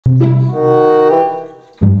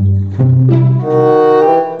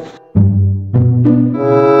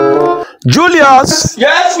Julius?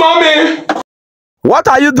 Yes, mommy. What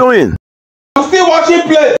are you doing? I'm still washing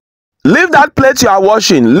plate. Leave that plate you are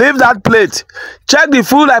washing. Leave that plate. Check the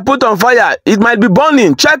food I put on fire. It might be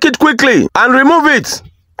burning. Check it quickly and remove it.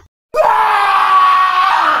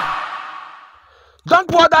 Don't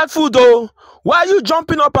pour that food though. Why are you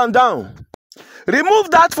jumping up and down? Remove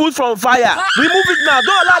that food from fire. Remove it now.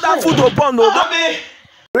 Don't allow that food to burn. No.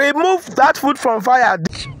 Remove that food from fire.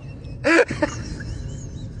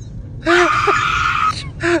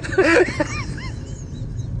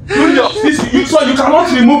 Julius, you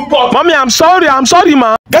cannot remove pot. Mommy, I'm sorry,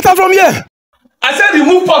 ma. Get out from here. I said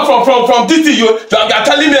remove pot from this thing. You are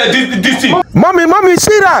telling me this thing. Mommy,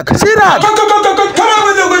 Sirak. Come on,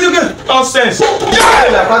 wait. Nonsense.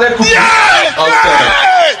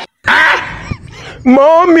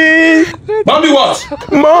 Mommy what?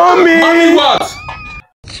 Mommy what?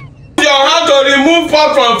 You have to remove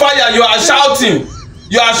pot from fire. You are shouting.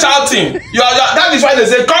 That is why they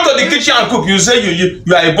say come to the kitchen and cook. You say you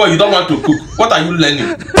are a boy. You don't want to cook. What are you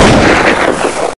learning?